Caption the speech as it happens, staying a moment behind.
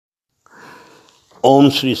ఓం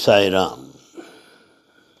శ్రీ సాయిరామ్.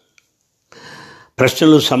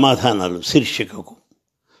 ప్రశ్నలు సమాధానాలు శీర్షికకు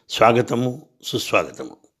స్వాగతము,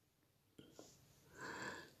 సుస్వాగతము.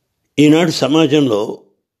 ఈనాడు సమాజంలో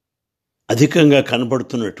అధికంగా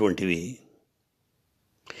కనబడుతున్నటువంటివి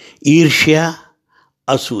ఈర్ష్య,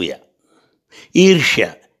 అసూయ.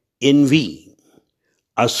 ఈర్ష్య ఎన్వి,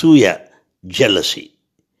 అసూయ జెలసీ.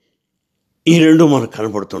 ఈ రెండు మనకు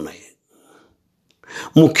కనబడుతున్నాయి.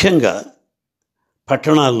 ముఖ్యంగా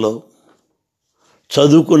పట్టణాల్లో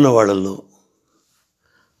చదువుకున్న వాళ్ళల్లో,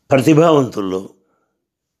 ప్రతిభావంతుల్లో,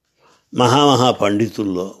 మహామహా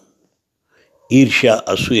పండితుల్లో ఈర్ష్య,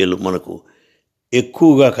 అసూయలు మనకు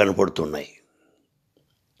ఎక్కువగా కనపడుతున్నాయి.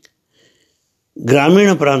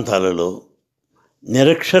 గ్రామీణ ప్రాంతాలలో,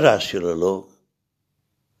 నిరక్షరాస్యులలో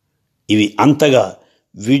ఇవి అంతగా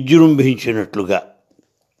విజృంభించినట్లుగా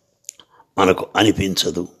మనకు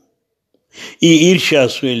అనిపించదు. ఈ ఈర్ష్య,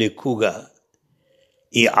 అసూయలు ఎక్కువగా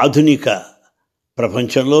ఈ ఆధునిక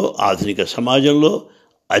ప్రపంచంలో, ఆధునిక సమాజంలో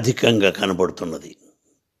అధికంగా కనబడుతున్నది.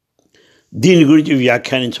 దీని గురించి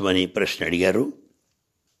వ్యాఖ్యానించమని ప్రశ్న అడిగారు.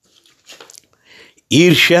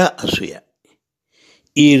 ఈర్ష్య, అసూయ,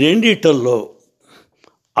 ఈ రెండిటల్లో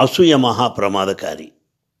అసూయ మహాప్రమాదకారి.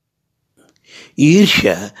 ఈర్ష్య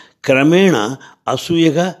క్రమేణా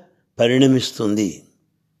అసూయగా పరిణమిస్తుంది.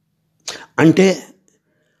 అంటే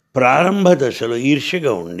ప్రారంభ దశలో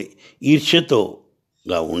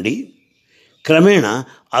ఈర్ష్యతోగా ఉండి క్రమేణా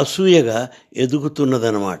అసూయగా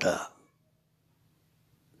ఎదుగుతున్నదన్నమాట.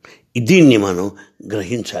 దీన్ని మనం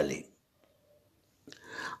గ్రహించాలి.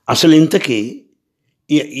 అసలు ఇంతకీ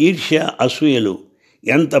ఈ ఈర్ష్య, అసూయలు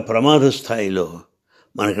ఎంత ప్రమాద స్థాయిలో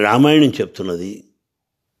మనకు రామాయణం చెప్తున్నది,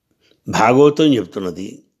 భాగవతం చెప్తున్నది,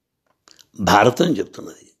 భారతం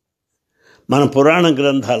చెప్తున్నది. మన పురాణ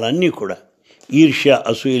గ్రంథాలన్నీ కూడా ఈర్ష్య,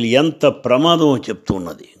 అసూయలు ఎంత ప్రమాదమో చెప్తూ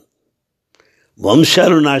ఉన్నది.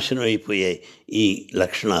 వంశాలు నాశనం అయిపోయాయి ఈ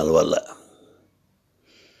లక్షణాల వల్ల.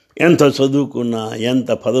 ఎంత చదువుకున్నా, ఎంత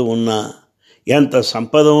పదవి ఉన్నా, ఎంత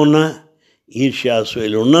సంపద ఉన్నా ఈర్ష్య,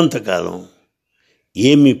 అసూయలు ఉన్నంతకాలం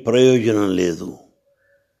ఏమీ ప్రయోజనం లేదు.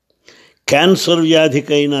 క్యాన్సర్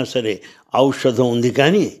వ్యాధికైనా సరే ఔషధం ఉంది,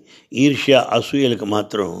 కానీ ఈర్ష్య, అసూయలకు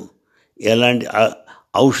మాత్రం ఎలాంటి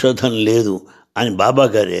ఔషధం లేదు అని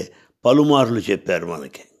బాబాగారే పలుమార్లు చెప్పారు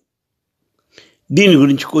మనకి. దీని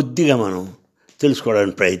గురించి కొద్దిగా మనం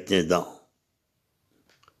తెలుసుకోవడానికి ప్రయత్నిద్దాం.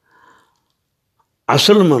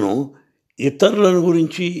 అసలు మనం ఇతరులను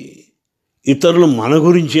గురించి, ఇతరులు మన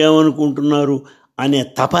గురించి ఏమనుకుంటున్నారు అనే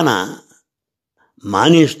తపన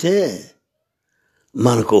మానేస్తే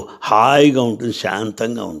మనకు హాయిగా ఉంటుంది,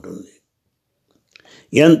 శాంతంగా ఉంటుంది.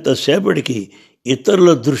 ఎంతసేపటికి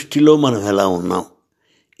ఇతరుల దృష్టిలో మనం ఎలా ఉన్నాం,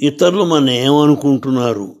 ఇతరులు మనం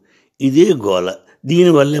ఏమనుకుంటున్నారు, ఇదే గోల.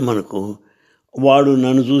 దీనివల్లే మనకు వాడు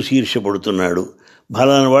నన్ను చూసి ఈర్ష్యపడుతున్నాడు,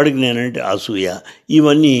 ఫలానా వాడికి నేనంటే అసూయ,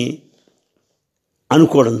 ఇవన్నీ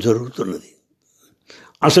అనుకోవడం జరుగుతున్నది.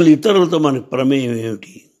 అసలు ఇతరులతో మనకు ప్రమేయం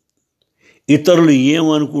ఏమిటి? ఇతరులు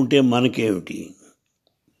ఏమనుకుంటే మనకేమిటి?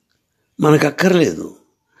 మనకు అక్కర్లేదు.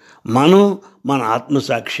 మనం మన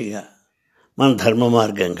ఆత్మసాక్షిగా, మన ధర్మ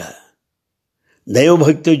మార్గంగా,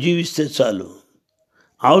 దైవభక్తితో జీవిస్తే చాలు.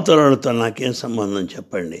 అవతరాలతో నాకేం సంబంధం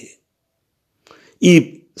చెప్పండి. ఈ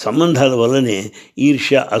సంబంధాల వల్లనే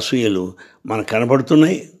ఈర్ష్య, అసూయలు మనకు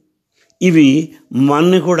కనబడుతున్నాయి. ఇవి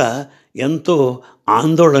మనని కూడా ఎంతో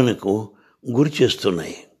ఆందోళనకు గురి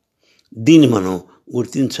చేస్తున్నాయి. దీన్ని మనం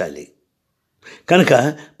గుర్తించాలి. కనుక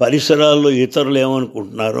పరిసరాల్లో ఇతరులు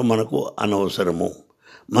ఏమనుకుంటున్నారో మనకు అనవసరము.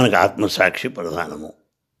 మనకు ఆత్మసాక్షి ప్రధానము.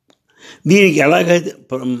 దీనికి ఎలాగైతే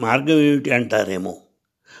మార్గం ఏమిటి అంటారేమో,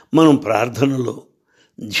 మనం ప్రార్థనలో,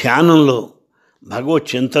 ధ్యానంలో, భగవత్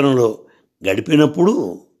చింతనలో గడిపినప్పుడు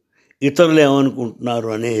ఇతరులు ఏమనుకుంటున్నారు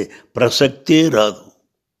అనే ప్రసక్తే రాదు.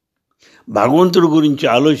 భగవంతుడి గురించి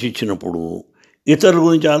ఆలోచించినప్పుడు ఇతరుల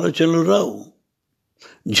గురించి ఆలోచనలు రావు.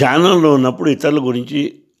 ధ్యానంలో ఉన్నప్పుడు ఇతరుల గురించి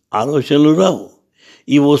ఆలోచనలు రావు.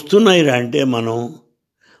 ఇవి వస్తున్నాయి అంటే మనం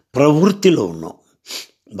ప్రవృత్తిలో ఉన్నాం,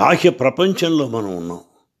 బాహ్య ప్రపంచంలో మనం ఉన్నాం.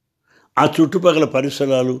 ఆ చుట్టుపక్కల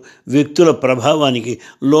పరిసరాలు, వ్యక్తుల ప్రభావానికి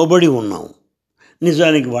లోబడి ఉన్నాం.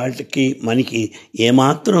 నిజానికి వాటికి మనకి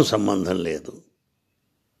ఏమాత్రం సంబంధం లేదు.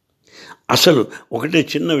 అసలు ఒకటే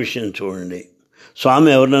చిన్న విషయం చూడండి. స్వామి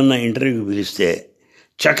ఎవరినన్నా ఇంటర్వ్యూకి పిలిస్తే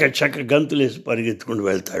చక్క గంతులేసి పరిగెత్తుకుంటూ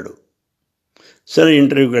వెళ్తాడు. సరే,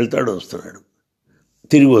 ఇంటర్వ్యూకి వెళ్తాడు, వస్తున్నాడు.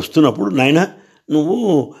 తిరిగి వస్తున్నప్పుడు, నాయనా నువ్వు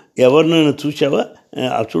ఎవరినైనా చూసావా,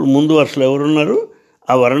 చూడు ముందు వరుసలో ఎవరున్నారు,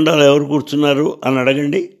 ఆ వరండాలో ఎవరు కూర్చున్నారు అని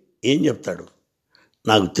అడగండి. ఏం చెప్తాడు?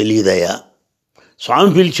 నాకు తెలియదయ్యా, స్వామి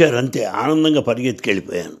పిలిచారు అంతే, ఆనందంగా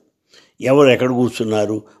పరిగెత్తుకెళ్ళిపోయాను. ఎవరు ఎక్కడ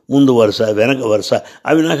కూర్చున్నారు, ముందు వరుస, వెనక వరుస,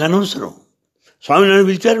 అవి నాకు అనవసరం. స్వామి నన్ను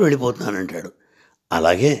పిలిచారు, వెళ్ళిపోతున్నానంటాడు.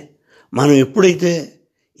 అలాగే మనం ఎప్పుడైతే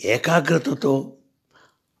ఏకాగ్రతతో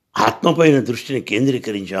ఆత్మపైన దృష్టిని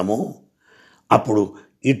కేంద్రీకరించామో అప్పుడు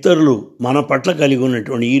ఇతరులు మన పట్ల కలిగి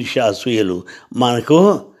ఉన్నటువంటి ఈర్ష్య అసూయలు మనకు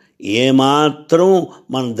ఏమాత్రం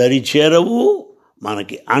మన దరి చేరవు,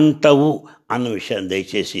 మనకి అంటవు అన్న విషయాన్ని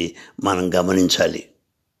దయచేసి మనం గమనించాలి.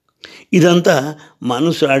 ఇదంతా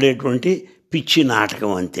మనసు ఆడేటువంటి పిచ్చి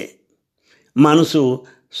నాటకం అంతే. మనసు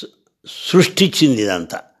సృష్టించింది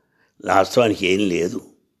ఇదంతా, వాస్తవానికి ఏం లేదు.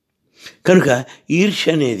 కనుక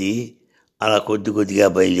ఈర్ష్య అనేది అలా కొద్ది కొద్దిగా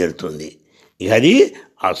బయలుదేరుతుంది. ఇక అది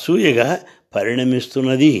అసూయగా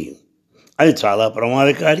పరిణమిస్తున్నది. అది చాలా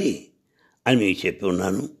ప్రమాదకారి అని మీకు చెప్పి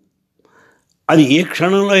ఉన్నాను. అది ఏ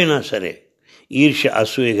క్షణంలో అయినా సరే ఈర్ష్య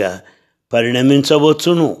అసూయగా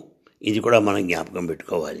పరిణమించవచ్చును. ఇది కూడా మనం జ్ఞాపకం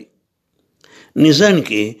పెట్టుకోవాలి.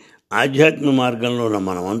 నిజానికి ఆధ్యాత్మిక మార్గంలో ఉన్న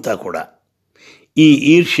మనమంతా కూడా ఈ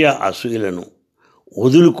ఈర్ష్య అసూయలను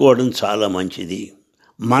వదులుకోవడం చాలా మంచిది.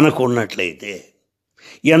 మనకున్నట్లయితే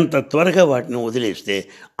ఎంత త్వరగా వాటిని వదిలేస్తే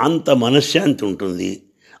అంత మనశ్శాంతి ఉంటుంది,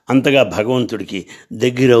 అంతగా భగవంతుడికి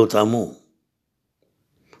దగ్గరవుతాము.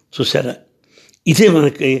 చూసారా, ఇదే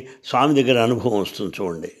మనకి స్వామి దగ్గర అనుభవం వస్తుంది.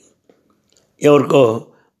 చూడండి, ఎవరికో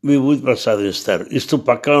విభూతి ప్రసాదం ఇస్తారు, ఇస్తూ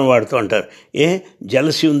పక్కన వాడుతూ అంటారు, ఏ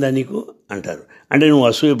జలసి ఉందా నీకు అంటారు. అంటే నువ్వు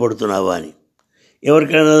అసూయ పడుతున్నావా అని.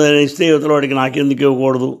 ఎవరికైనా ఇస్తే యువతల వాడికి నాకెందుకు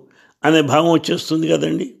ఇవ్వకూడదు అనే భావం వచ్చేస్తుంది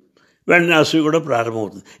కదండి. వెంటనే అసూయ కూడా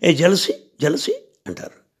ప్రారంభమవుతుంది. ఏ జలసి జలసి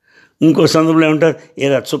అంటారు. ఇంకో సందర్భంలో ఏమంటారు, ఏ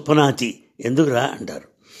చుప్పనాతి ఎందుకురా అంటారు.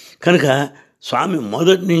 కనుక స్వామి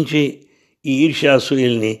మొదటి నుంచి ఈ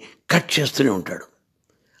ఈర్ష్యాసూయల్ని కట్ చేస్తూనే ఉంటాడు,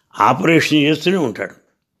 ఆపరేషన్ చేస్తూనే ఉంటాడు.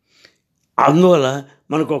 అందువల్ల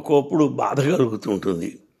మనకు ఒక్కొప్పుడు బాధ కలుగుతూ ఉంటుంది.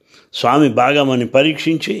 స్వామి బాగా మనం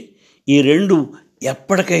పరీక్షించి ఈ రెండు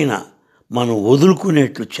ఎప్పటికైనా మనం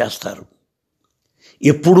వదులుకునేట్లు చేస్తారు.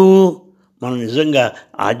 ఎప్పుడూ మనం నిజంగా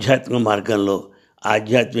ఆధ్యాత్మిక మార్గంలో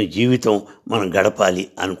ఆధ్యాత్మిక జీవితం మనం గడపాలి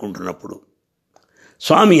అనుకుంటున్నప్పుడు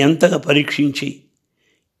స్వామి ఎంతగా పరీక్షించి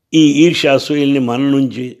ఈ ఈర్ష్యాసూయల్ని మన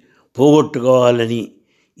నుంచి పోగొట్టుకోవాలని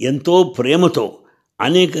ఎంతో ప్రేమతో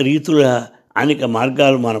అనేక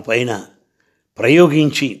మార్గాలు మన పైన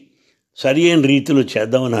ప్రయోగించి సరి అయిన రీతిలో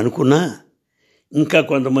చేద్దామని అనుకున్నా ఇంకా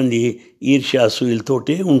కొంతమంది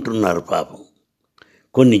ఈర్ష్యాసూయలతోటే ఉంటున్నారు. పాపం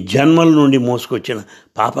కొన్ని జన్మల నుండి మోసుకొచ్చిన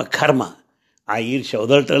పాప కర్మ ఆ ఈర్ష్య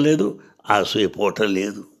వదలటం లేదు, ఆ అసూయ పోవటం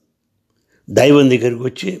లేదు. దైవం దగ్గరికి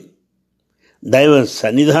వచ్చి దైవ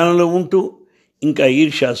సన్నిధానంలో ఉంటూ ఇంకా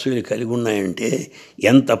ఈర్ష్యాసూయలు కలిగి ఉన్నాయంటే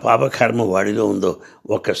ఎంత పాపకర్మ వాడిలో ఉందో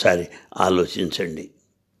ఒక్కసారి ఆలోచించండి.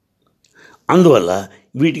 అందువల్ల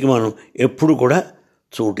వీటికి మనం ఎప్పుడు కూడా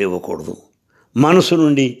చోటు ఇవ్వకూడదు. మనసు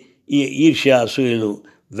నుండి ఈ ఈర్ష్య అసూయలు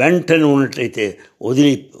వెంటనే ఉన్నట్లయితే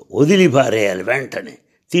వదిలి పారేయాలి, వెంటనే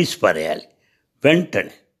తీసి పారేయాలి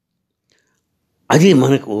వెంటనే. అది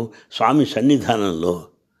మనకు స్వామి సన్నిధానంలో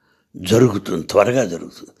జరుగుతుంది, త్వరగా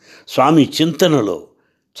జరుగుతుంది. స్వామి చింతనలో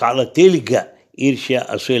చాలా తేలిగ్గా ఈర్ష్య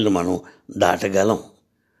అసూయలు మనం దాటగలం,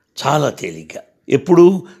 చాలా తేలిగ్గా. ఎప్పుడూ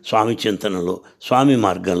స్వామి చింతనలో స్వామి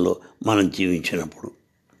మార్గంలో మనం జీవించినప్పుడు.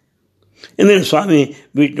 ఎందుకంటే స్వామి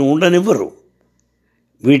వీటిని ఉండనివ్వరు,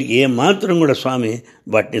 వీటికి ఏమాత్రం కూడా స్వామి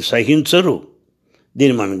వాటిని సహించరు.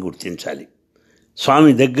 దీన్ని మనం గుర్తించాలి.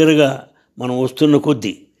 స్వామి దగ్గరగా మనం వస్తున్న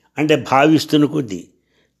కొద్దీ, అంటే భావిస్తున్న కొద్దీ,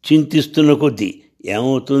 చింతిస్తున్న కొద్దీ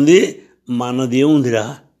ఏమవుతుంది, మనదేముందిరా,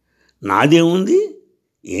 నాదేముంది,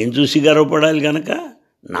 ఏం చూసి గర్వపడాలి కనుక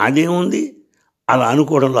నాదేముంది అలా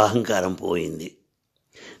అనుకోవడంలో అహంకారం పోయింది.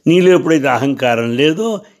 నీలో ఎప్పుడైతే అహంకారం లేదో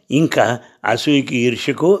ఇంకా అసూయకి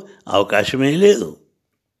ఈర్ష్యకు అవకాశమే లేదు.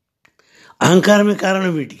 అహంకారమే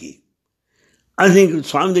కారణం వీటికి. అది నీకు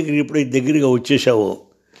స్వామి దగ్గరికి ఎప్పుడైతే దగ్గరగా వచ్చేసావో,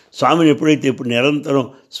 స్వామిని ఎప్పుడైతే ఇప్పుడు నిరంతరం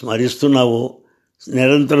స్మరిస్తున్నావో,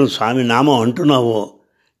 నిరంతరం స్వామి నామం అంటున్నావో,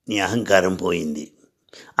 నీ అహంకారం పోయింది.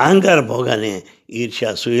 అహంకారం పోగానే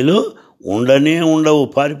ఈర్ష్య అసూయలు ఉండవు,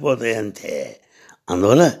 పారిపోతాయి అంతే.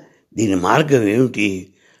 అందువల్ల దీని మార్గం ఏమిటి?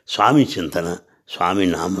 స్వామి చింతన, స్వామి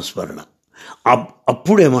నామస్మరణ.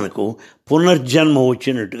 అప్పుడే మనకు పునర్జన్మ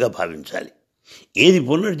వచ్చినట్టుగా భావించాలి. ఏది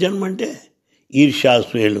పునర్జన్మ అంటే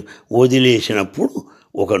ఈర్ష్యాసూయలు వదిలేసినప్పుడు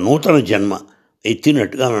ఒక నూతన జన్మ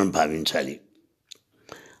ఎత్తినట్టుగా మనం భావించాలి.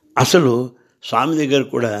 అసలు స్వామి దగ్గర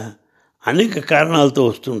కూడా అనేక కారణాలతో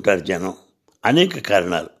వస్తుంటారు జనం, అనేక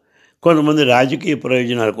కారణాలు. కొంతమంది రాజకీయ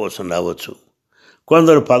ప్రయోజనాల కోసం రావచ్చు,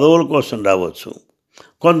 కొందరు పదవుల కోసం రావచ్చు,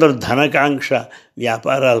 కొందరు ధనకాంక్ష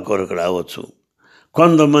వ్యాపారాల కొరకు రావచ్చు,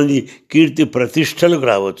 కొంతమంది కీర్తి ప్రతిష్టలకు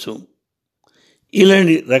రావచ్చు.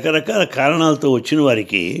 ఇలాంటి రకరకాల కారణాలతో వచ్చిన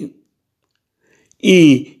వారికి ఈ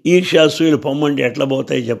ఈర్ష్యాసూయలు పొమ్మంటే ఎట్లా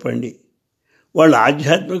పోతాయి చెప్పండి? వాళ్ళు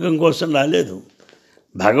ఆధ్యాత్మికం కోసం రాలేదు,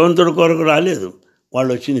 భగవంతుడి కొరకు రాలేదు.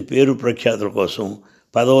 వాళ్ళు వచ్చింది పేరు ప్రఖ్యాతుల కోసం,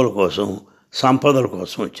 పదవుల కోసం, సంపదల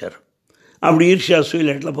కోసం వచ్చారు. అప్పుడు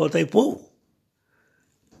ఈర్ష్యాసూయలు ఎట్లా పోతాయి? పోవు.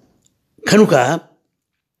 కనుక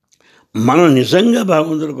మనం నిజంగా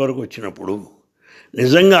భగవంతుడి కొరకు వచ్చినప్పుడు,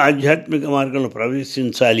 నిజంగా ఆధ్యాత్మిక మార్గంలో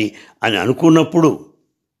ప్రవేశించాలి అని అనుకున్నప్పుడు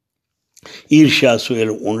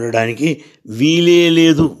ఈర్ష్యాసూయలు ఉండడానికి వీలే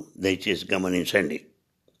లేదు. దయచేసి గమనించండి.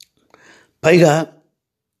 పైగా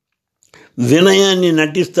వినయాన్ని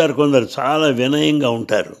నటిస్తారు కొందరు, చాలా వినయంగా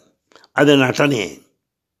ఉంటారు. అది నటనే.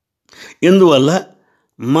 ఎందువల్ల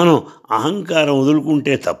మనం అహంకారం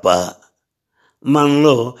వదులుకుంటే తప్ప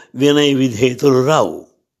మనలో వినయ విధేయతలు రావు.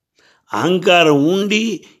 అహంకారం ఉండి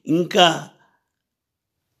ఇంకా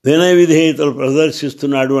వినయ విధేయతలు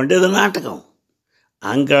ప్రదర్శిస్తున్నాడు అంటే అది నాటకం.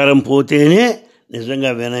 అహంకారం పోతేనే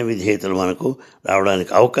నిజంగా వినయ విధేయతలు మనకు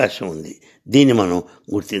రావడానికి అవకాశం ఉంది. దీన్ని మనం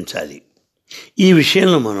గుర్తించాలి. ఈ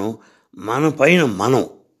విషయంలో మన పైన మనం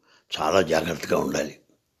చాలా జాగ్రత్తగా ఉండాలి.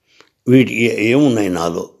 వీటి ఏమున్నాయి,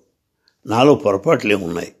 నాలో పొరపాట్లు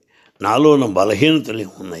ఏమున్నాయి, నాలో ఉన్న బలహీనతలు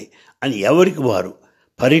ఏమున్నాయి అని ఎవరికి వారు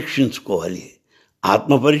పరీక్షించుకోవాలి,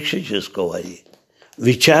 ఆత్మపరీక్ష చేసుకోవాలి,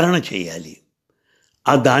 విచారణ చేయాలి.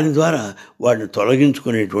 దాని ద్వారా వాటిని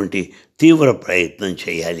తొలగించుకునేటువంటి తీవ్ర ప్రయత్నం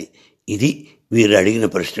చేయాలి. ఇది వీరు అడిగిన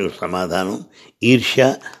ప్రశ్నకు సమాధానం ఈర్ష్య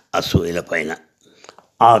అసూయల పైన.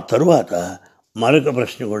 ఆ తరువాత మరొక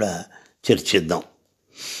ప్రశ్న కూడా చర్చిద్దాం.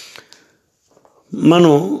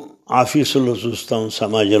 మనం ఆఫీసుల్లో చూస్తాం,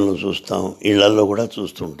 సమాజంలో చూస్తాం, ఇళ్లల్లో కూడా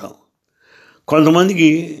చూస్తుంటాం. కొంతమందికి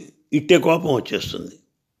ఇట్టే కోపం వచ్చేస్తుంది.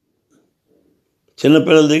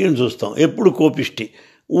 చిన్నపిల్లల దగ్గర చూస్తాం, ఎప్పుడు కోపిష్టి,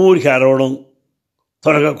 ఊరికి అరవడం,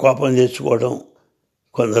 త్వరగా కోపం తెచ్చుకోవడం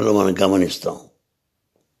కొందరిలో మనం గమనిస్తాం.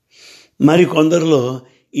 మరి కొందరిలో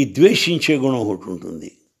ఈ ద్వేషించే గుణం ఒకటి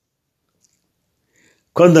ఉంటుంది.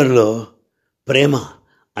 కొందరిలో ప్రేమ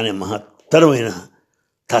అనే మహత్తరమైన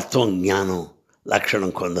తత్వం, జ్ఞానం, లక్షణం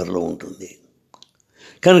కొందరిలో ఉంటుంది.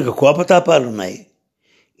 కనుక కోపతాపాలు ఉన్నాయి,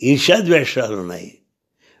 ఈర్ష్యాద్వేషాలు ఉన్నాయి.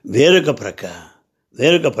 వేరొక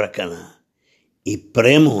ప్రక్కన ఈ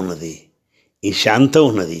ప్రేమ ఉన్నది, ఈ శాంతం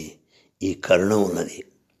ఉన్నది, ఈ కరుణ ఉన్నది.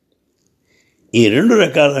 ఈ రెండు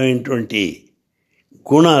రకాలైనటువంటి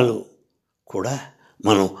గుణాలు కూడా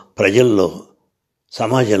మనం ప్రజల్లో,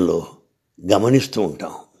 సమాజంలో గమనిస్తూ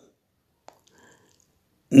ఉంటాం.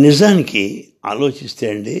 నిజానికి ఆలోచిస్తే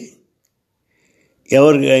అండి,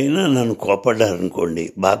 ఎవరికైనా నన్ను కోపడ్డారనుకోండి,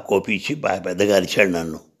 బాగా కోపించి బాగా పెద్దగా అరిచాడు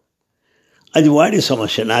నన్ను, అది వాడి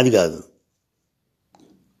సమస్య, నాది కాదు.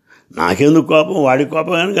 నాకెందుకు కోపం? వాడి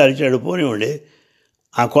కోపం కనుక అరిచాడు, పోనివ్వండి.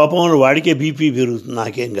 ఆ కోపంలో వాడికే బీపీ పెరుగుతుంది,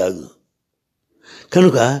 నాకేం కాదు.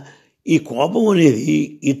 కనుక ఈ కోపం అనేది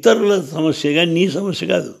ఇతరుల సమస్యగా, నీ సమస్య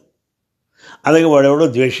కాదు. అలాగే వాడెవడో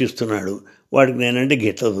ద్వేషిస్తున్నాడు, వాడికి నేనంటే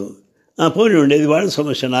గిట్టదు, పోనివ్వండి, అది వాడి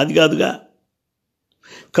సమస్య, నాది కాదుగా.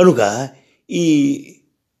 కనుక ఈ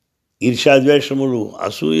ఈర్ష్యాద్వేషములు,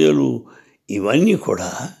 అసూయలు ఇవన్నీ కూడా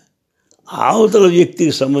అవతల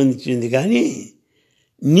వ్యక్తికి సంబంధించింది కానీ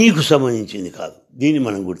నీకు సంబంధించింది కాదు. దీన్ని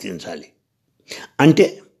మనం గుర్తించాలి. అంటే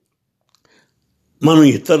మనం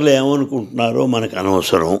ఇతరులు ఏమనుకుంటున్నారో మనకు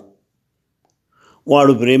అనవసరం.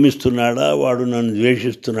 వాడు ప్రేమిస్తున్నాడా, వాడు నన్ను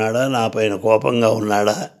ద్వేషిస్తున్నాడా, నా పైన కోపంగా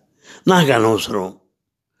ఉన్నాడా, నాకు అనవసరం.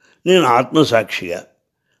 నేను ఆత్మసాక్షిగా,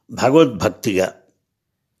 భగవద్భక్తిగా,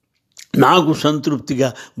 నాకు సంతృప్తిగా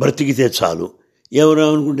బ్రతికితే చాలు.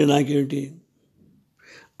 ఎవరేమనుకుంటే నాకేమిటి?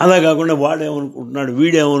 అలా కాకుండా వాడేమనుకుంటున్నాడు,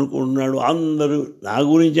 వీడేమనుకుంటున్నాడు, అందరూ నా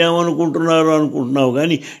గురించి ఏమనుకుంటున్నారు అనుకుంటున్నావు,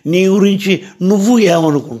 కానీ నీ గురించి నువ్వు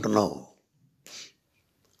ఏమనుకుంటున్నావు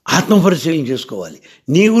ఆత్మపరిశీలన చేసుకోవాలి.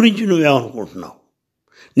 నీ గురించి నువ్వేమనుకుంటున్నావు?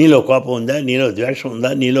 నీలో కోపం ఉందా, నీలో ద్వేషం ఉందా,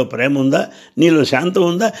 నీలో ప్రేమ ఉందా, నీలో శాంతం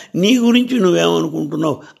ఉందా? నీ గురించి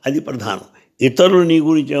నువ్వేమనుకుంటున్నావు అది ప్రధానం. ఇతరులు నీ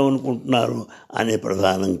గురించి ఏమనుకుంటున్నారు అనే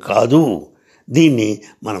ప్రధానం కాదు. దీన్ని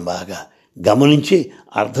మనం బాగా గమనించి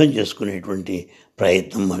అర్థం చేసుకునేటువంటి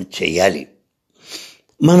ప్రయత్నం మనం చేయాలి.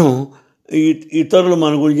 మనం ఇతరులు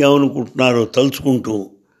మన గురించి ఏమనుకుంటున్నారో తలుచుకుంటూ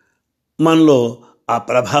మనలో ఆ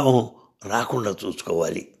ప్రభావం రాకుండా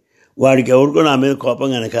చూసుకోవాలి. వాడికి ఎవరికో నా మీద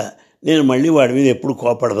కోపం కనుక నేను మళ్ళీ వాడి మీద ఎప్పుడు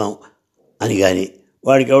కోపడదాం అని కానీ,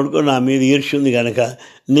 వాడికి ఎవరికో నా మీద ఈర్ష్య ఉంది కనుక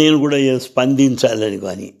నేను కూడా స్పందించాలని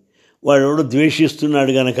కానీ, వాడు ఎవడో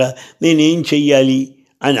ద్వేషిస్తున్నాడు కనుక నేనేం చెయ్యాలి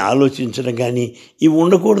అని ఆలోచించడం కానీ ఇవి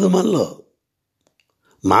ఉండకూడదు మనలో.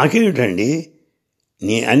 మాకేమిటండి,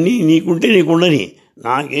 అన్నీ నీకుంటే నీకుండని,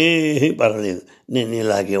 నాకే పర్వాలేదు, నేను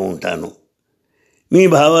ఇలాగే ఉంటాను. మీ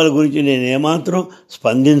భావాల గురించి నేను ఏమాత్రం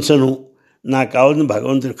స్పందించను. నాకు కావాల్సిన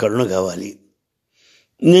భగవంతుడి కరుణ కావాలి,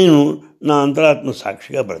 నేను నా అంతరాత్మ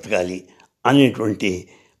సాక్షిగా బ్రతకాలి అనేటువంటి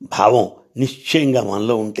భావం నిశ్చయంగా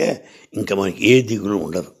మనలో ఉంటే ఇంకా మనకి ఏ దిగులు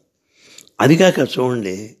ఉండదు. అదికాక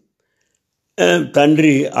చూడండి,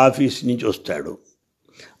 తండ్రి ఆఫీస్ నుంచి వస్తాడు,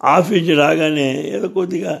 ఆఫీస్ రాగానే ఏదో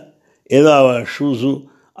కొద్దిగా ఏదో ఆ షూజు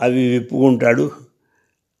అవి విప్పుకుంటాడు.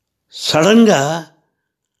 సడన్గా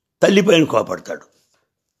తల్లిపైన కోపడతాడు.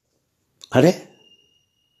 అరే,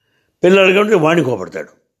 పిల్లలు కనబడితే వాడిని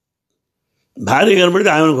కోపడతాడు, భార్య కనబడితే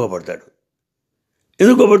ఆమెను కోపడతాడు.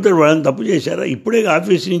 ఎందుకు కోపడతాడు? వాళ్ళని తప్పు చేశారా? ఇప్పుడే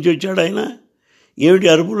ఆఫీస్ నుంచి వచ్చాడు ఆయన, ఏమిటి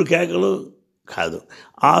అరుపులు కేకలు? కాదు,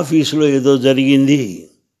 ఆఫీసులో ఏదో జరిగింది,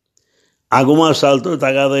 ఆ గుమాస్తాలతో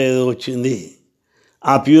తగాదా ఏదో వచ్చింది,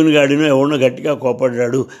 ఆ ప్యూన్ గాడినో ఎవరినో గట్టిగా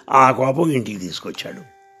కోపడ్డాడు, ఆ కోపం ఇంటికి తీసుకొచ్చాడు,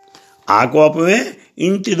 ఆ కోపమే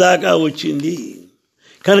ఇంటి దాకా వచ్చింది.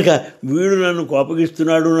 కనుక వీడు నన్ను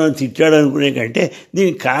కోపగిస్తున్నాడు, నన్ను తిట్టాడు అనుకునే కంటే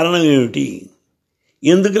దీనికి కారణం ఏమిటి,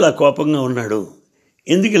 ఎందుకు ఇలా కోపంగా ఉన్నాడు,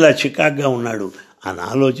 ఎందుకు ఇలా చికాకుగా ఉన్నాడు అని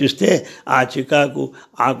ఆలోచిస్తే ఆ చికాకు,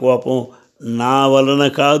 ఆ కోపం నా వలన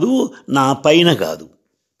కాదు, నా పైన కాదు,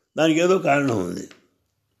 దానికి ఏదో కారణం ఉంది,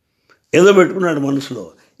 ఏదో పెట్టుకున్నాడు మనసులో,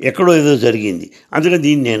 ఎక్కడో ఏదో జరిగింది, అందుకని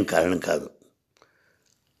దీన్ని నేను కారణం కాదు,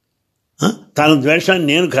 తన ద్వేషాన్ని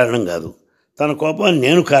నేను కారణం కాదు, తన కోపాన్ని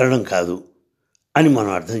నేను కారణం కాదు అని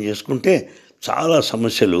మనం అర్థం చేసుకుంటే చాలా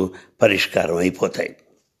సమస్యలు పరిష్కారం అయిపోతాయి.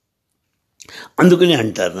 అందుకని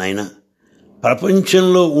అంటారు నాయన,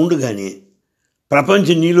 ప్రపంచంలో ఉండుగానే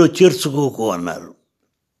ప్రపంచం నీలో చేర్చుకోకు అన్నారు.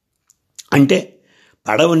 అంటే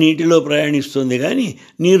పడవ నీటిలో ప్రయాణిస్తుంది కానీ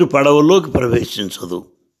నీరు పడవలోకి ప్రవేశించదు.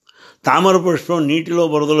 తామర పుష్పం నీటిలో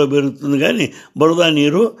బురదలో పెరుగుతుంది కానీ బురద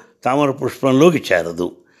నీరు తామర పుష్పంలోకి చేరదు.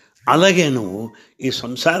 అలాగే నువ్వు ఈ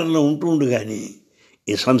సంసారంలో ఉంటూ కానీ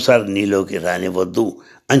ఈ సంసారం నీలోకి రానివ్వద్దు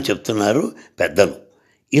అని చెప్తున్నారు పెద్దలు.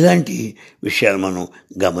 ఇలాంటి విషయాలు మనం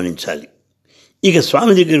గమనించాలి. ఇక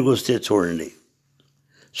స్వామి దగ్గరికి వస్తే చూడండి,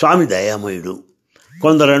 స్వామి దయామయుడు.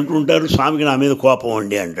 కొందరు అంటుంటారు స్వామికి నా మీద కోపం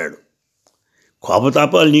అండి అంటాడు.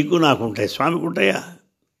 కోపతాపాలు నీకు నాకు ఉంటాయి, స్వామికి ఉంటాయా?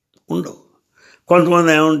 ఉండవు.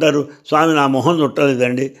 కొంతమంది ఏమంటారు, స్వామి నా మొహం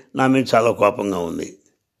చుట్టలేదండి, నా మీద చాలా కోపంగా ఉంది,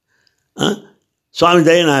 స్వామి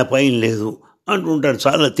దయ నా పైన లేదు అంటుంటారు.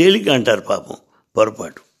 చాలా తేలిక అంటారు, పాపం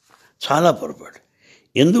పొరపాటు, చాలా పొరపాటు.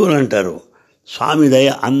 ఎందువలంటారు? స్వామి దయ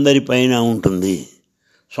అందరిపైన ఉంటుంది,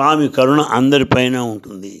 స్వామి కరుణ అందరిపైన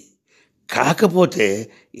ఉంటుంది. కాకపోతే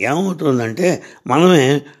ఏమవుతుందంటే మనమే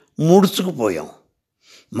ముడుచుకుపోయాం.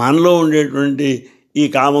 మనలో ఉండేటువంటి ఈ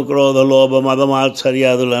కామక్రోధ లోభ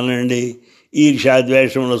మదమాత్సర్యాదులు అనండి, ఈర్ష్య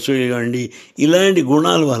ద్వేషం అసూయండి, ఇలాంటి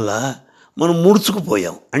గుణాల వల్ల మనం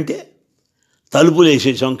ముడుచుకుపోయాం. అంటే తలుపులు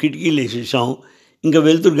వేసేసాం, కిటికీలు వేసేసాం, ఇంకా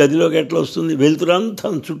వెలుతురు గదిలోకి ఎట్లా వస్తుంది? వెలుతురు అంతా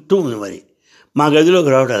చుట్టూ ఉంది, మరి మా గదిలోకి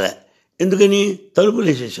రావడాలే, ఎందుకని? తలుపులు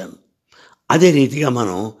వేసేసాను. అదే రీతిగా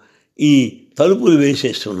మనం ఈ తలుపులు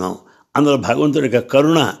వేసేస్తున్నాం, అందులో భగవంతుడి యొక్క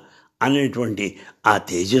కరుణ అనేటువంటి ఆ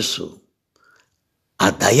తేజస్సు, ఆ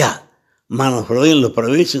దయ మన హృదయంలో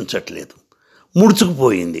ప్రవేశించట్లేదు,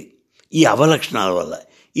 ముడుచుకుపోయింది ఈ అవలక్షణాల వల్ల,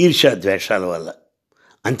 ఈర్ష్య ద్వేషాల వల్ల.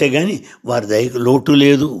 అంతేగాని వారి దయకు లోటు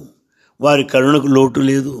లేదు, వారి కరుణకు లోటు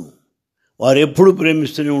లేదు, వారు ఎప్పుడూ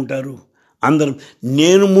ప్రేమిస్తూనే ఉంటారు. అందరం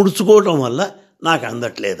నేను ముడుచుకోవటం వల్ల నాకు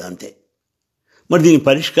అందట్లేదు అంతే. మరి దీని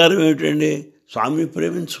పరిష్కారం ఏమిటండి? స్వామిని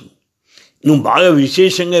ప్రేమించు. నువ్వు బాగా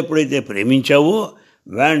విశేషంగా ఎప్పుడైతే ప్రేమించావో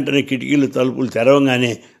వెంటనే కిటికీలు తలుపులు తెరవగానే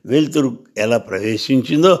వెలుతురు ఎలా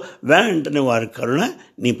ప్రవేశించిందో వెంటనే వారి కరుణ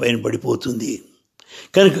నీ పైన పడిపోతుంది.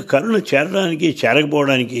 కనుక కరుణ చేరడానికి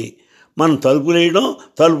చేరకపోవడానికి మనం తలుపులు వేయడం,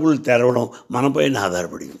 తలుపులు తెరవడం మనపైన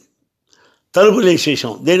ఆధారపడింది. తలుపులు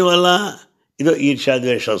వేసేసాం దేనివల్ల? ఇదో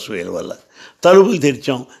ఈర్ష్యాద్వేషాసూయల వల్ల. తలుపులు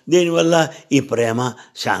తెరిచాం దేనివల్ల? ఈ ప్రేమ,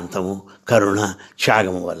 శాంతము, కరుణ,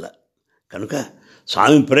 త్యాగము వల్ల. కనుక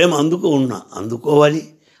స్వామి ప్రేమ అందుకోవాలి.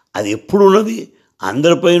 అది ఎప్పుడు ఉన్నది?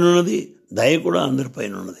 అందరిపైన ఉన్నది. దయ కూడా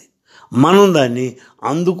అందరిపైన ఉన్నది. మనం దాన్ని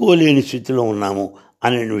అందుకోలేని స్థితిలో ఉన్నాము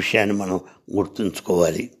అనే విషయాన్ని మనం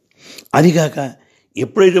గుర్తుంచుకోవాలి. అదిగాక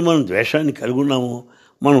ఎప్పుడైతే మనం ద్వేషాన్ని కలిగి ఉన్నామో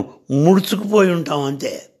మనం ముడుచుకుపోయి ఉంటాం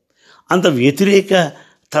అంతే. అంత వ్యతిరేక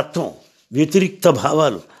తత్వం, వ్యతిరిక్త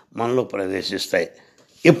భావాలు మనలో ప్రవేశిస్తాయి.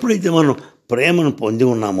 ఎప్పుడైతే మనం ప్రేమను పొంది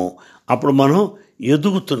ఉన్నామో అప్పుడు మనం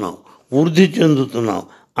ఎదుగుతున్నాం, వృద్ధి చెందుతున్నాం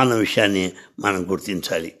అన్న విషయాన్ని మనం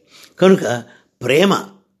గుర్తించాలి. కనుక ప్రేమ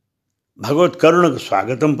భగవత్ కరుణకు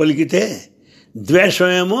స్వాగతం పలికితే,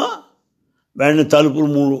 ద్వేషమేమో వెంటనే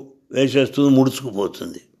తలుపులు వేసేస్తుంది,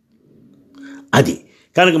 ముడుచుకుపోతుంది. అది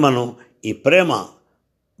కనుక మనం ఈ ప్రేమ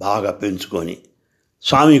బాగా పెంచుకొని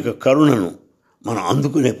స్వామి యొక్క కరుణను మనం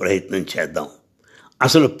అందుకునే ప్రయత్నం చేద్దాం.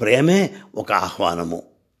 అసలు ప్రేమే ఒక ఆహ్వానము.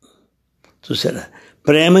 చూసారా?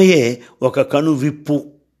 ప్రేమయే ఒక కనువిప్పు,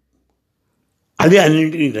 అది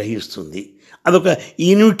అన్నింటినీ గ్రహిస్తుంది. అదొక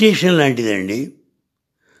ఇన్విటేషన్ లాంటిదండి.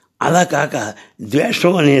 అలా కాక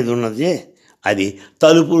ద్వేషం అనేది ఉన్నదే, అది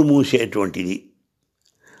తలుపులు మూసేటువంటిది,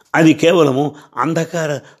 అది కేవలము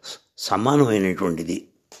అంధకార సమానమైనటువంటిది.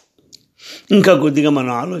 ఇంకా కొద్దిగా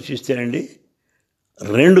మనం ఆలోచిస్తే అండి,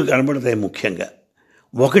 రెండు కనబడతాయి ముఖ్యంగా.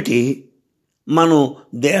 ఒకటి, మనం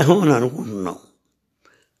దేహం అని అనుకుంటున్నాం,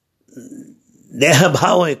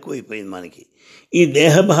 దేహభావం ఎక్కువైపోయింది మనకి. ఈ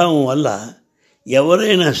దేహభావం వల్ల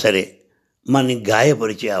ఎవరైనా సరే మనని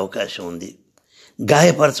గాయపరిచే అవకాశం ఉంది,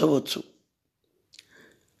 గాయపరచవచ్చు.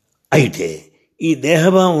 అయితే ఈ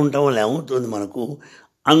దేహభావం ఉండటం వల్ల ఏమవుతుంది, మనకు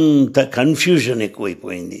అంత కన్ఫ్యూజన్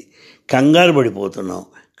ఎక్కువైపోయింది, కంగారు పడిపోతున్నాం,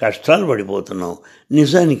 కష్టాలు పడిపోతున్నాం.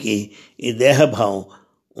 నిజానికి ఈ దేహభావం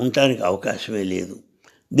ఉండటానికి అవకాశమే లేదు.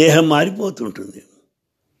 దేహం మారిపోతుంటుంది.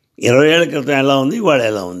 20 ఏళ్ల క్రితం ఎలా ఉంది, ఇవాళ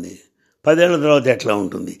ఎలా ఉంది, 10 ఏళ్ల తర్వాత ఎట్లా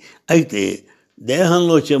ఉంటుంది. అయితే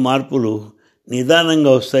దేహంలో వచ్చే మార్పులు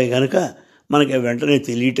నిదానంగా వస్తాయి కనుక మనకి వెంటనే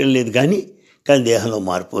తెలియటం లేదు. కానీ దేహంలో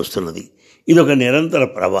మార్పు వస్తున్నది. ఇది ఒక నిరంతర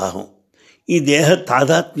ప్రవాహం. ఈ దేహ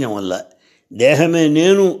తాదాత్మ్యం వల్ల, దేహమే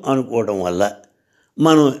నేను అనుకోవడం వల్ల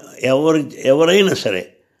మనం ఎవరైనా సరే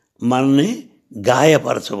మనని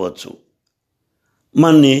గాయపరచవచ్చు,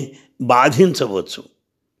 మనని బాధించవచ్చు.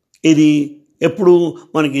 ఇది ఎప్పుడు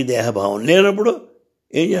మనకి దేహభావం లేనప్పుడు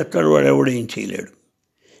ఏం చేస్తాడు, వాడెవడు ఏం చేయలేడు.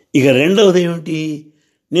 ఇక రెండవది ఏమిటి,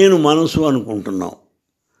 నేను మనసు అనుకుంటున్నాం,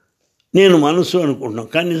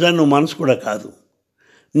 కానీ నిజాన్ని నువ్వు మనసు కూడా కాదు.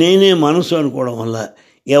 నేనే మనసు అనుకోవడం వల్ల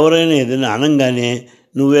ఎవరైనా ఏదైనా అనంగానే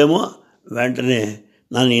నువ్వేమో వెంటనే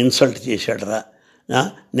నన్ను ఇన్సల్ట్ చేశాడరా,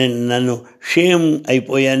 నన్ను షేమ్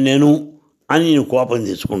అయిపోయాను నేను అని నువ్వు కోపం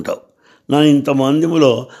తెచ్చుకుంటావు. నన్ను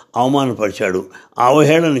ఇంతమందిలో అవమానపరిచాడు,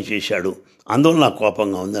 అవహేళన చేశాడు, అందువల్ల నాకు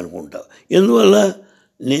కోపంగా ఉందనుకుంటావు. ఎందువల్ల?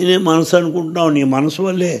 నేనే మనసు అనుకుంటున్నావు, నీ మనసు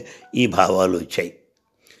వల్లే ఈ భావాలు వచ్చాయి.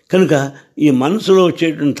 కనుక ఈ మనసులో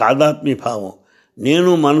వచ్చేటువంటి తాదాత్మ్య భావం,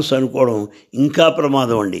 నేను మనసు అనుకోవడం ఇంకా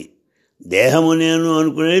ప్రమాదం అండి. దేహము నేను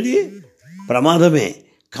అనుకునేది ప్రమాదమే,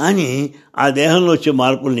 కానీ ఆ దేహంలో వచ్చే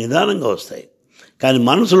మార్పులు నిదానంగా వస్తాయి. కానీ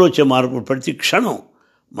మనసులో వచ్చే మార్పులు ప్రతి క్షణం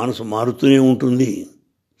మనసు మారుతూనే ఉంటుంది.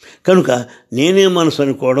 కనుక నేనే మనసు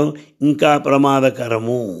అనుకోవడం ఇంకా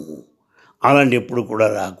ప్రమాదకరము. అలాంటి ఎప్పుడు కూడా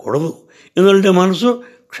రాకూడదు. ఎందుకంటే మనసు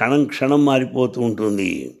క్షణం క్షణం మారిపోతూ ఉంటుంది.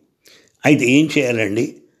 అయితే ఏం చేయాలండి?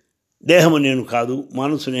 దేహము నేను కాదు,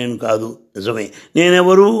 మనసు నేను కాదు, నిజమే.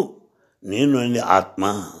 నేనెవరు? నేను అనేది ఆత్మ.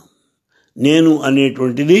 నేను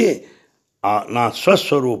అనేటువంటిది నా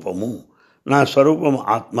స్వస్వరూపము, నా స్వరూపము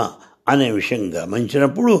ఆత్మ అనే విషయం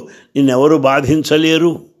గమనించినప్పుడు నిన్నెవరు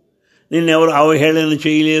బాధించలేరు, నిన్నెవరు అవహేళన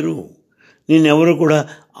చేయలేరు, నిన్నెవరు కూడా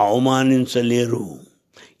అవమానించలేరు.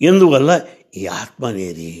 ఎందువల్ల? ఈ ఆత్మ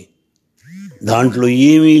అనేది దాంట్లో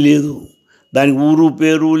ఏమీ లేదు, దానికి ఊరు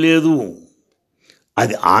పేరు లేదు.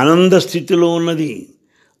 అది ఆనంద స్థితిలో ఉన్నది.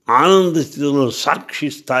 ఆనంద స్థితిలో సాక్షి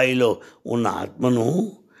స్థాయిలో ఉన్న ఆత్మను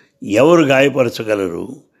ఎవరు గాయపరచగలరు,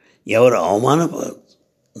 ఎవరు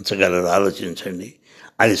అవమానపరచగలరు? ఆలోచించండి.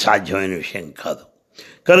 అది సాధ్యమైన విషయం కాదు.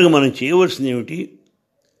 కనుక మనం చేయవలసింది ఏమిటి?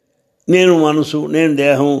 నేను మనసు, నేను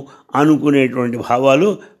దేహం అనుకునేటువంటి భావాలు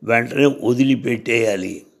వెంటనే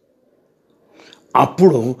వదిలిపెట్టేయాలి.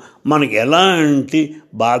 అప్పుడు మనకు ఎలాంటి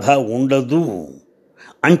బాధ ఉండదు.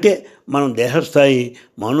 అంటే మనం దేహస్థాయి,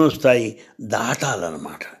 మనోస్థాయి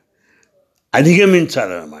దాటాలన్నమాట,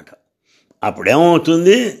 అధిగమించాలన్నమాట.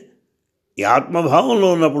 అప్పుడేమవుతుంది? ఈ ఆత్మభావంలో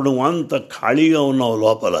ఉన్నప్పుడు నువ్వు అంత ఖాళీగా ఉన్నావు,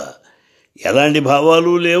 లోపల ఎలాంటి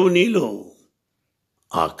భావాలు లేవు నీలో.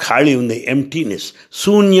 ఆ ఖాళీ ఉంది, ఎంప్టీనెస్,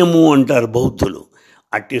 శూన్యము అంటారు బౌద్ధులు.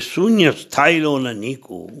 అట్టి శూన్య స్థాయిలో ఉన్న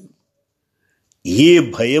నీకు ఏ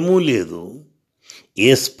భయము లేదు, ఏ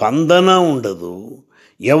స్పందన ఉండదు,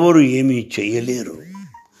 ఎవరు ఏమీ చేయలేరు.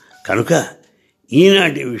 కనుక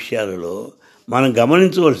ఈనాటి విషయాలలో మనం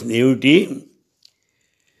గమనించవలసింది ఏమిటి?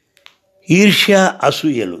 ఈర్ష్య,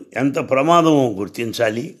 అసూయలు ఎంత ప్రమాదమో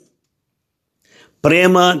గుర్తించాలి.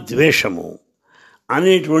 ప్రేమ, ద్వేషము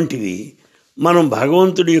అనేటువంటివి మనం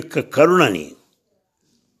భగవంతుడి యొక్క కరుణని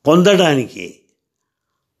పొందడానికి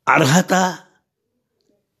అర్హత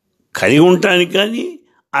కలిగి ఉండటానికి కానీ,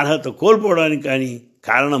 అర్హత కోల్పోవడానికి కానీ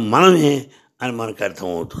కారణం మనమే అని మనకు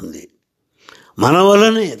అర్థమవుతుంది. మన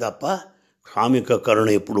వల్లనే తప్ప స్వామి యొక్క కరుణ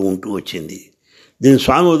ఎప్పుడు ఉంటూ వచ్చింది. దీని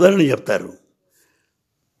స్వామి ఉదాహరణ చెప్తారు.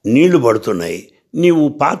 నీళ్లు పడుతున్నాయి, నీవు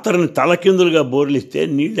పాత్రని తలకిందులుగా బోర్లిస్తే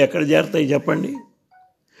నీళ్ళు ఎక్కడ చేరుతాయి చెప్పండి?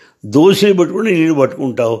 దోశలు పెట్టుకుని నీళ్ళు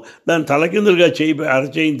పట్టుకుంటావు, దాన్ని తలకిందులుగా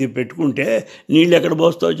అరచేయి పెట్టుకుంటే నీళ్ళు ఎక్కడ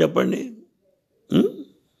పోస్తావు చెప్పండి?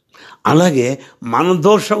 అలాగే మన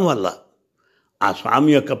దోషం వల్ల ఆ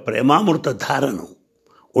స్వామి యొక్క ప్రేమామృత ధారను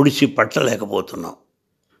ఒడిసి పట్టలేకపోతున్నాం.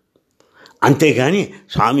 అంతేగాని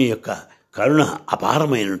స్వామి యొక్క కరుణ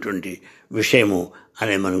అపారమైనటువంటి విషయము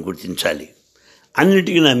అనే మనం గుర్తించాలి.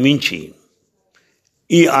 అన్నిటికీ మించి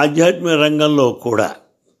ఈ ఆధ్యాత్మిక రంగంలో కూడా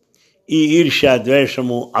ఈ ఈర్ష్య,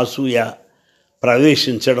 ద్వేషము, అసూయ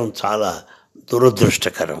ప్రవేశించడం చాలా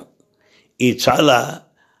దురదృష్టకరం. ఈ చాలా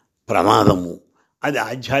ప్రమాదము. అది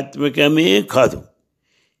ఆధ్యాత్మికమే కాదు,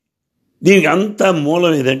 దీనికి అంతా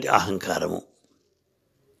మూలం ఏదంటే అహంకారము.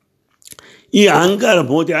 ఈ అహంకారం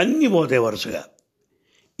పోతే అన్నీ పోతాయి వరుసగా.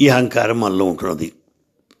 ఈ అహంకారం మనలో ఉంటున్నది.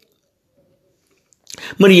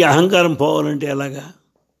 మరి ఈ అహంకారం పోవాలంటే ఎలాగా?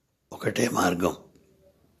 ఒకటే మార్గం.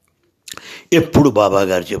 ఎప్పుడు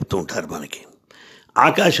బాబాగారు చెప్తూ ఉంటారు మనకి,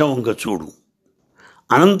 ఆకాశం వంక చూడు.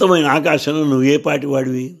 అనంతమైన ఆకాశంలో నువ్వు ఏ పాటి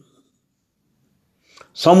వాడివి?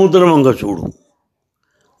 సముద్రం వంక చూడు.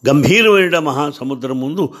 గంభీరమైన మహాసముద్రం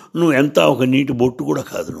ముందు నువ్వు ఎంత ఒక నీటి బొట్టు కూడా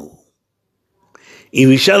కాదు. నువ్వు ఈ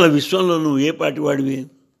విశాల విశ్వంలో నువ్వు ఏ పాటి వాడివి?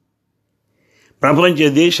 ప్రపంచ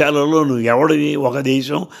దేశాలలో నువ్వు ఎవడివి? ఒక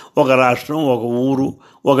దేశం, ఒక రాష్ట్రం, ఒక ఊరు,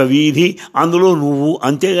 ఒక వీధి, అందులో నువ్వు,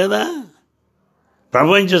 అంతే కదా.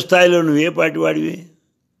 ప్రపంచ స్థాయిలో నువ్వు ఏ పాటి వాడివి?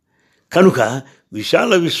 కనుక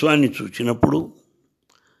విశాల విశ్వాన్ని చూచినప్పుడు,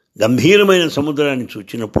 గంభీరమైన సముద్రాన్ని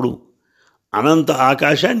చూచినప్పుడు, అనంత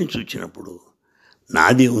ఆకాశాన్ని చూచినప్పుడు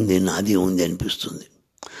నాది ఉంది, నాది ఉంది అనిపిస్తుంది.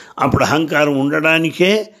 అప్పుడు అహంకారం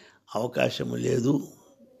ఉండడానికే అవకాశము లేదు.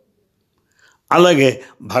 అలాగే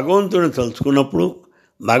భగవంతుని తలుచుకున్నప్పుడు,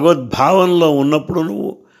 భగవద్భావంలో ఉన్నప్పుడు,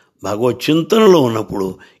 నువ్వు భగవత్ చింతనలో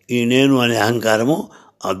ఉన్నప్పుడు ఈ నేను అనే అహంకారము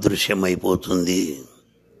అదృశ్యమైపోతుంది.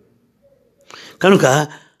 కనుక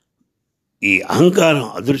ఈ అహంకారం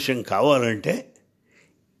అదృశ్యం కావాలంటే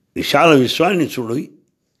విశాల విశ్వాన్ని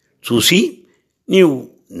చూసి నీవు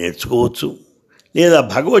నేర్చుకోవచ్చు. లేదా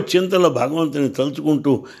భగవత్ చింతలో భగవంతుని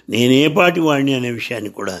తలుచుకుంటూ నేనేపాటి వాడిని అనే విషయాన్ని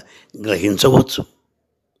కూడా గ్రహించవచ్చు.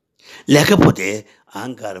 లేకపోతే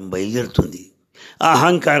అహంకారం బయలుదేరుతుంది. ఆ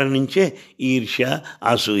అహంకారం నుంచే ఈర్ష్య,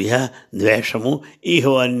 అసూయ, ద్వేషము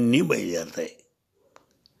ఇవన్నీ బయలుదేరుతాయి.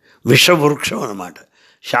 విషవృక్షం అన్నమాట.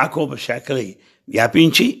 శాఖోపశాఖలై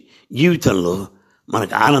వ్యాపించి జీవితంలో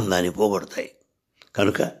మనకు ఆనందాన్ని పోగొడతాయి.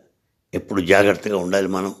 కనుక ఎప్పుడు జాగ్రత్తగా ఉండాలి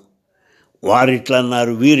మనం. వారు ఇట్లా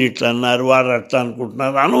అన్నారు, వీరు ఇట్లా అన్నారు, వారు అట్లా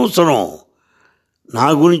అనుకుంటున్నారు, అనవసరం. నా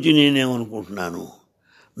గురించి నేనేమనుకుంటున్నాను?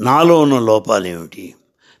 నాలో ఉన్న లోపాలు ఏమిటి?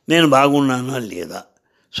 నేను బాగున్నానా లేదా?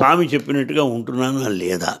 స్వామి చెప్పినట్టుగా ఉంటున్నానా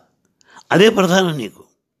లేదా? అదే ప్రధానం నీకు.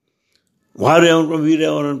 వారు ఏమనుకో,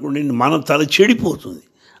 వీరేమనుకోండి, మన తల చెడిపోతుంది.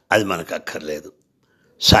 అది మనకు అక్కర్లేదు.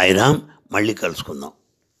 సాయిరాం. మళ్ళీ కలుసుకుందాం.